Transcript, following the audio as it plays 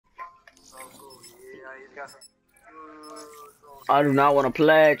I do not want to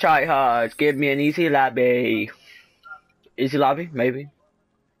play try hard. Give me an easy lobby. Easy lobby, maybe.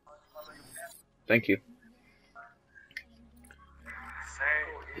 Thank you.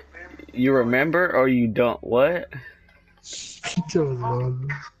 You remember or you don't? What?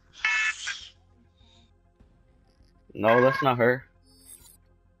 No, that's not her.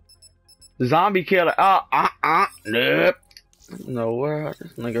 Zombie killer. Nope. No, where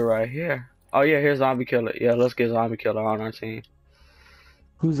this nigga right here? Oh yeah, here's zombie killer. Yeah, let's get zombie killer on our team.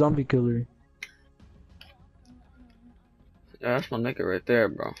 Who's zombie killer? Yeah, that's my nigga right there,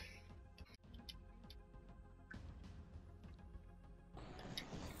 bro.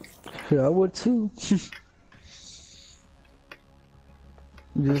 Yeah, I would too. Just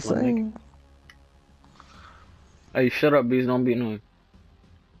saying. Hey, shut up, bees. Don't be annoying.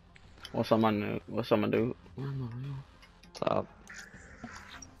 What's up, my dude? What's up, my dude? What's up?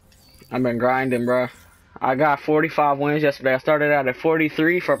 I've been grinding, bro. I got 45 wins yesterday. I started out at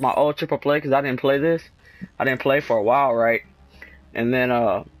 43 for my old triple play because I didn't play this. I didn't play for a while, right? And then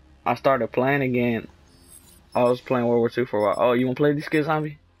I started playing again. I was playing World War II for a while. Oh, you want to play these skills,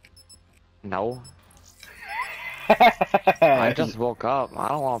 zombie? No. I just woke up. I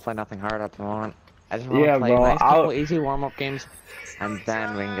don't want to play nothing hard at the moment. I just want to play bro, nice couple easy warm-up games, and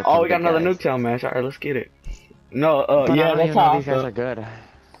then we can get. Oh, we got another Nuketown match. All right, let's get it. No, but yeah, that's how these guys are good.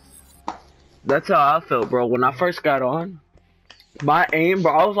 That's how I felt, bro. When I first got on, my aim,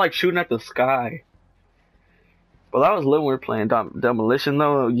 bro, I was like shooting at the sky. Well, that was lit when we were playing Demolition,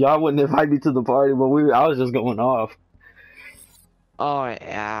 though. Y'all wouldn't invite me to the party, but I was just going off. Oh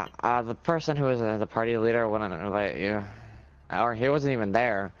yeah, the person who was the party leader wouldn't invite you, or he wasn't even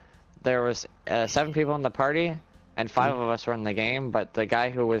there. There was 7 people in the party, and 5 of us were in the game. But the guy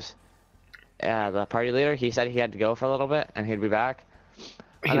who was the party leader, he said he had to go for a little bit, and he'd be back.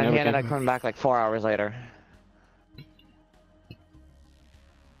 And then he ended up coming back like 4 hours later.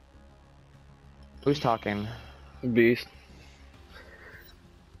 Who's talking? Beast.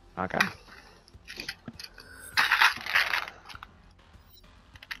 Okay.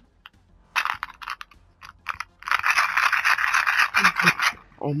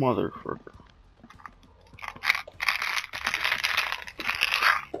 Oh, motherfucker.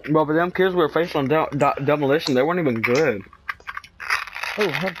 Bro, but them kids were facing Demolition. They weren't even good. Oh,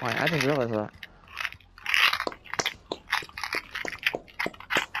 hardpoint. I didn't realize that.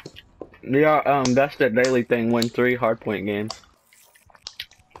 Yeah, that's the daily thing. Win 3 hardpoint games.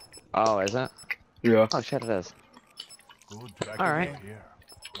 Oh, is it? Yeah. Oh shit, it is. Alright.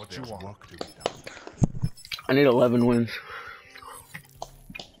 What you want? I need 11 wins.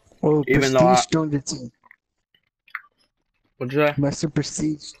 Oh, Even Prestige joined the team. What'd you say? Master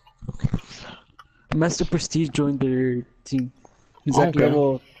Prestige. Master Prestige joined their team. He's like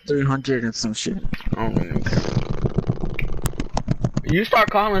level 300 and some shit. I don't even care. You start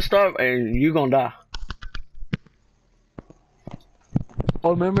calling stuff and you gonna die.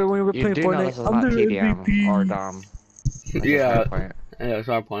 Oh, remember when we were playing Fortnite? This is not TDM or Dom. Yeah, it's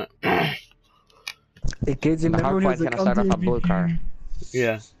hardpoint. Hey kids, remember when he was like, start off a blue car.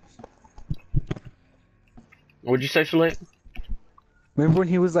 Yeah. What'd you say, Shalate? Remember when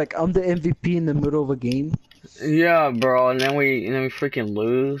he was like, I'm the MVP in the middle of a game? Yeah, bro, and then we freaking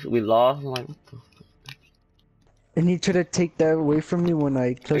lose. We lost. I'm like, what the? And he tried to take that away from me when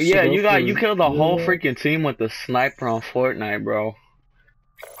I touched Yeah, it you killed the whole freaking team with the sniper on Fortnite, bro.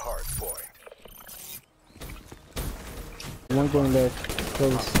 Hard boy. One going left,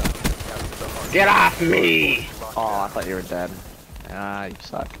 close. Get off me! Oh, I thought you were dead. Ah, you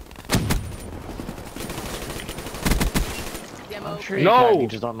suck. I'm sure you can, you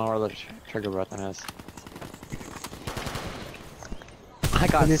just don't know where the trigger button is. I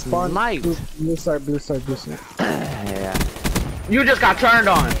got sniped! Blue side. Yeah. You just got turned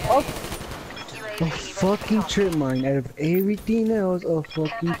on! A fucking trip mine. Out of everything else, a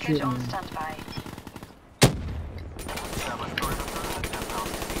fucking trip mine.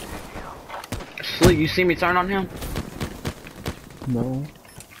 Sleep, you see me turn on him? No.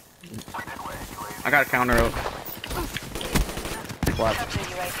 I got a counter up. What?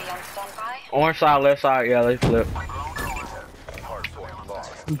 Orange side, left side, yeah, they flip.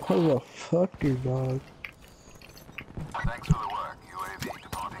 Motherfucker, dog. Thanks for the work. UAV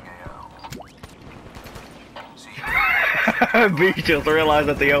departing AO. B just realized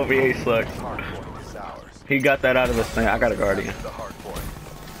that the OVA sucks. He got that out of his thing. I got a guardian.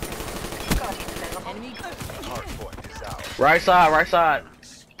 Right side.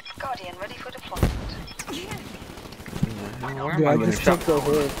 Guardian ready for deployment. Yeah, I just took the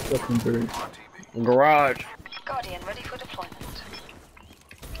whole fucking bird. Garage. Guardian ready for deployment.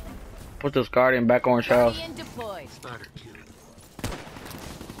 Put this Guardian back orange house. Guardian deployed.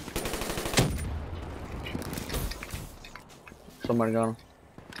 Somebody got him.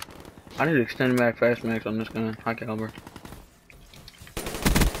 I need to extend mag fast max on this gun. High caliber.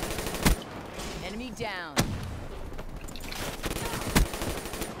 Enemy down.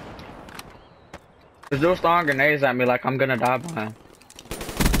 This dude's throwing grenades at me like I'm gonna die by him.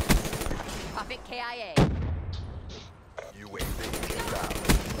 Pop it KIA.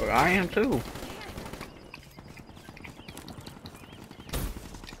 Well, I am too.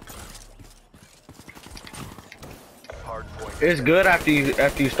 It's good after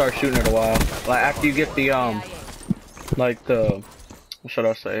you start shooting it a while. Like after you get the like the, what should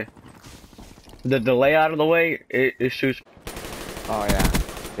I say? The delay out of the way, it shoots. Oh yeah.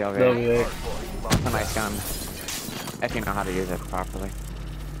 The LVA. It's a nice gun. If you know how to use it properly.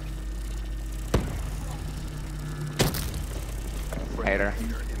 Hater.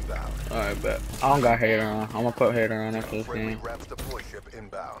 Alright, bet. I don't got hater on. I'm gonna put hater on after this game.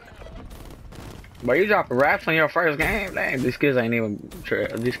 But you dropping raps on your first game? Dang, these kids ain't even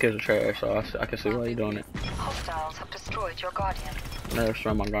these kids are trash, so I can see why you doing it. Hostiles have destroyed your Guardian. Never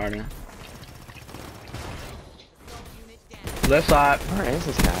destroy my Guardian. Left side. Where is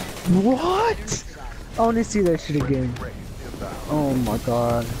this guy? What? I want to see that shit again. Oh my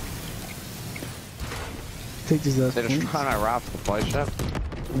god. Take this up. They're just trying to rob the play ship.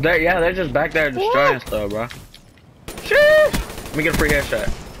 They're just back there destroying stuff, bro. Sheesh! Let me get a free headshot.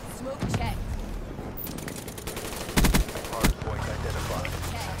 Smoke check.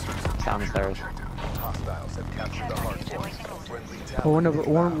 Downstairs.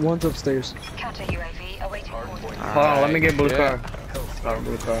 One's upstairs. Counter UAV awaiting orders. Hold on, let me get blue car. Got a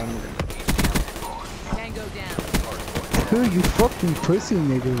blue car. Tango down. Dude, you fucking pussy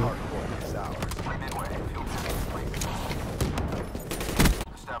nigga.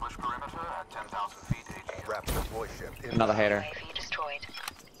 Establish perimeter at 10,000 feet AG. Another hater. UAV destroyed.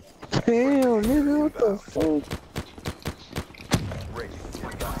 Damn, nigga, what the fuck?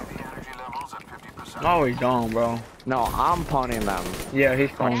 Energy levels at 50%. No, he don't, bro. No, I'm pawning them. Yeah,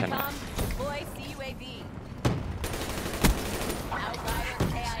 he's playing. Fucking- Bomb. Deploy CUAV. Outrider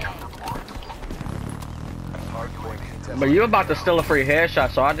KIA. But you about to steal a free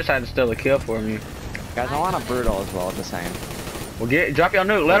headshot, so I just had to steal a kill for you. Guys, I want a brutal as well, just saying. Well, drop your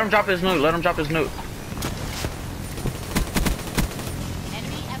nuke. Let him drop his nuke. Let him drop his nuke.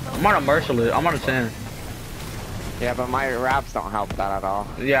 Enemy FO. I'm on a merciless. I'm on a 10. Yeah, but my raps don't help that at all.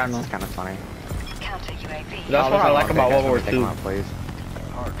 Yeah, I know. It's kind of funny. Counter UAV. That's what I like about World War Take 'em II. out, please.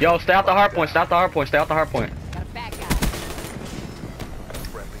 Yo, stay out the hard point. Stay out the hard point. Stay out the hard point. Got a bad guy.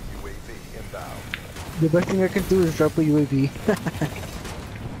 The best thing I can do is drop a UAV.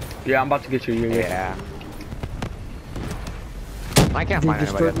 Yeah, I'm about to get you. Yeah. I can't They find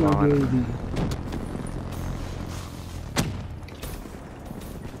anybody at destroyed the my moment. UAV.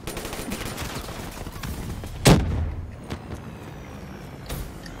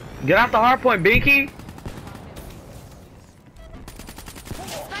 Get out the hard point, Binky.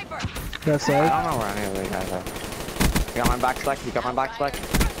 Sniper. That's I side. don't know where any of these guys are. You got my back select? You got my back select?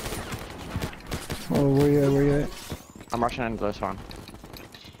 Oh, where you at? Where you at? I'm rushing into this one.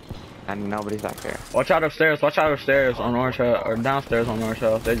 And nobody's back here. Watch out upstairs. Watch out upstairs on orange house or downstairs on orange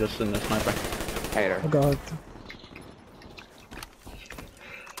house. They just sitting there sniping. Hater. Oh god.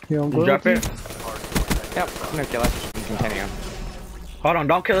 Yeah, I'm You going. drop it. Yep, nuclear. Continue. Hold on.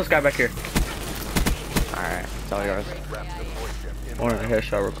 Don't kill this guy back here. Alright, it's all yours. I wanted a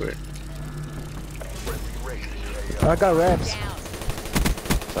headshot real quick. I got raps. Down.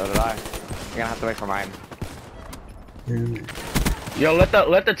 So did I. You're gonna have to wait for mine. Yo, let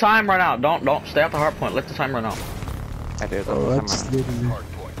the time run out. Don't stay at the hard point. Let the time run out. I do. Oh, that's literally.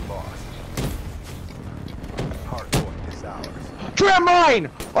 Tramline!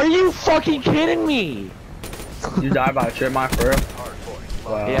 Are you fucking kidding me? You die by a trip, my for real.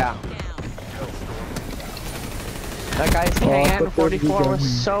 Wow. Yeah. That guy's KN-44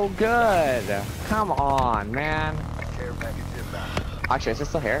 was so good. Come on, man. Actually, is it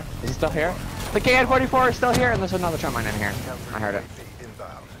still here? Is it still here? The KN-44 is still here, and there's another tramline in here. I heard it.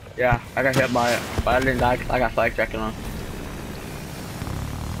 Yeah, I got hit by it, but I didn't die 'cause I got flag checking on.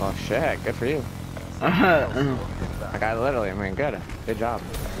 Oh shit, good for you. That guy literally, I mean, good. Good job.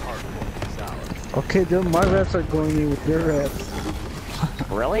 Okay, then my raps are going in with their raps.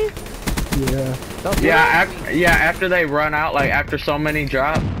 Really? Yeah. Yeah, after they run out, like after so many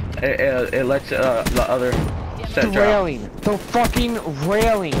drop, it lets the other The set drop. railing. The fucking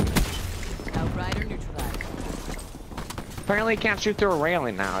railing. Outrider neutralized. Apparently you can't shoot through a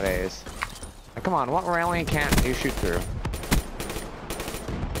railing nowadays. Like, come on, what railing can't you shoot through?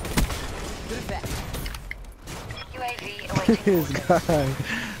 This guy.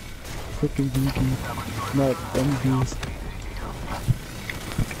 Fucking geeky. Not MVs.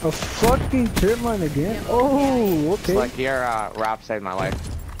 A fucking termite again? Oh, It's okay. like your rap saved my life.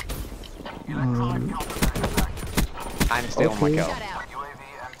 I'm stealing my Okay. kill. Shut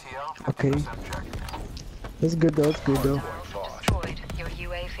out. Okay. That's good though, that's good though. Destroyed your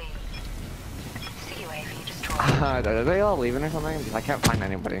UAV. CUAV destroyed. Are they all leaving or something? Because I can't find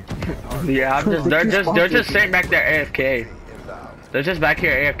anybody. Yeah, I'm just, they're just Sponsored. sitting back there AFK. They're just back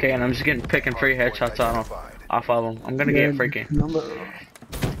here AFK, and I'm just picking free headshots off of them. I'm gonna get freaking.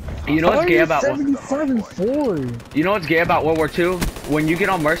 You know what's gay about 77-4. You know what's gay about World War II? When you get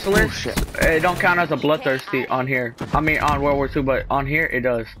on Merciless, Oh, shit. it don't count as a bloodthirsty on here. I mean on World War II, but on here it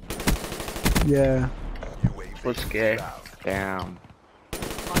does. Yeah. What's gay? Damn.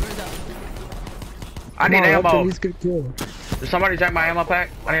 Armor's up. I need Come on, ammo. At least get a kill. Did somebody jack my ammo pack?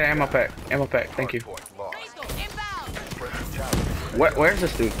 I need an ammo pack. Ammo pack. Thank you. Crystal inbound. Where's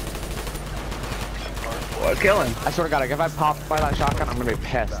this dude? What? Kill him. I swear to God, if I pop by that shotgun, I'm gonna be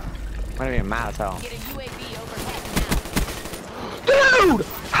pissed. I'm gonna be mad as hell. Get a UAV overhead Dude!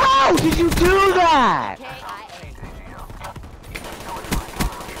 How did you do that? now. KIA.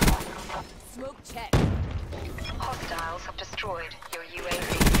 Smoke check. Hostiles have destroyed your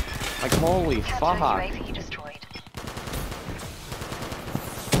UAV. Like, holy Counter fuck. UAV destroyed.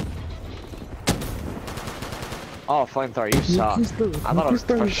 Oh, flamethrower, you suck. I thought I was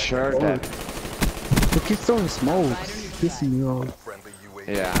for sure dead. They keep throwing smoke. Pissing me off.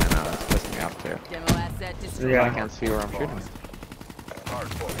 Yeah, I know, that's pissing me off too. Demo asset destroyed. Yeah. I can't see where I'm shooting.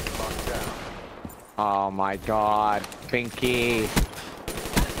 Oh my god, Pinky. Got a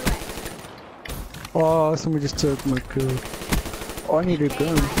threat. Oh, somebody just took my kill. Oh, I need a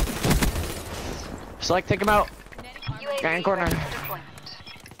gun. Select, take him out. UAV Guy in corner. ready for deployment.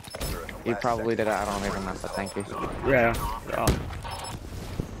 You probably did it, I don't even know, but thank you. Yeah.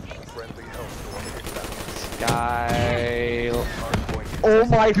 Sky. Oh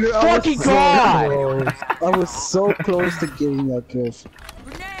my fucking god! I was so close to getting that kill.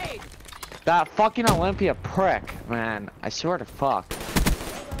 Grenade. That fucking Olympia prick, man. I swear to fuck.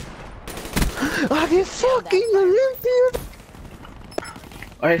 I get fucking Olympia!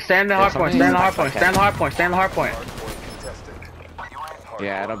 Okay, stand in the hard point. Stand in the hard point. Stand in the hard point. Stand in the hard point.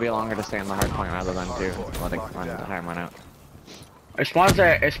 Yeah, it'll be longer to stay in the hard point rather than to let it run the time run out. It spawns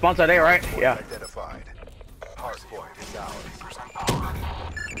at A, right? Yeah. Identified. Hardpoint is ours.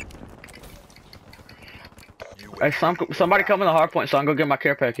 Hey, somebody come in the hard point so I can go get my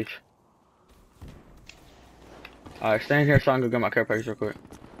care package. Alright, stand here so I can go get my care package real quick.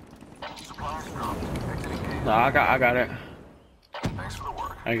 No, I got it. Thanks for the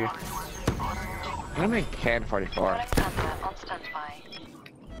work. Thank you. I'm gonna make can 44. Alexander on standby.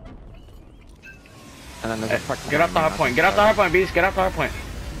 And then there's a fucking Get off the hard point. Get off the hard point, Beast. Get off the hard point.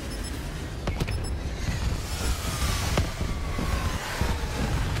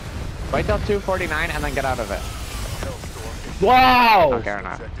 Wait till 249 and then get out of it. Wow! Okay or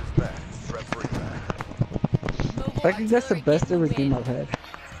not. Objectives back. Threat free back. I think that's the best ever game I've had.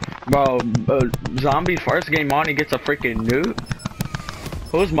 Bro, Zombie first game on, he gets a freaking nuke.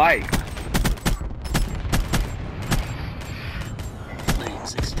 Who's Mike?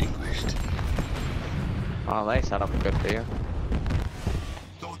 Flames extinguished. Oh, they set up good for you.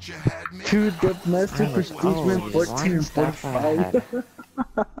 Thought you had me. Dude, the Master Prestige went he's 14 one and step 45.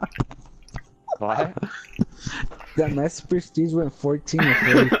 What? That Master Prestige went 14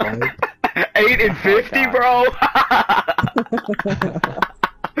 and 45. 8 and 50, God. bro.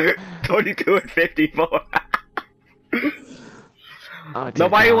 22 and 54. Oh, dear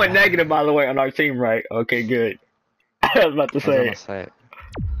Nobody God. went negative, by the way, on our team, right? Okay, good. I was about to I was say. gonna say,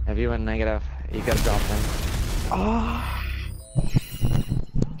 if you went negative, you gotta drop in.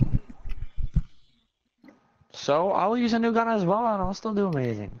 So I'll use a new gun as well, and I'll still do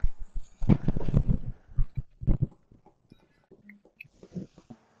amazing.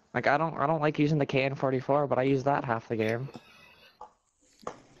 Like I don't like using the KN-44, but I use that half the game.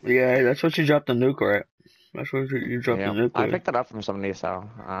 Yeah, that's what you dropped the nuke, right? That's what you dropped Yeah, the nuke I with. picked it up from somebody, so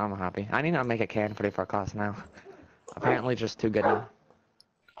I'm happy. I need to make a KN-44 class now. Apparently, just too good now.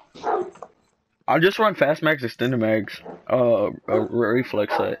 I'll just run Fast Mags, Extended Mags,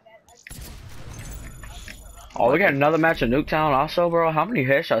 Reflex set. Oh, we got another match of Nuketown also, bro. How many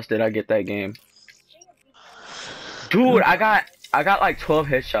headshots did I get that game? Dude, I got like 12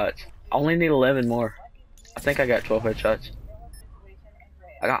 headshots. I only need 11 more. I think I got 12 headshots.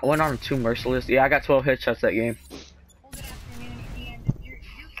 I got one on 2 Merciless. Yeah, I got 12 headshots that game.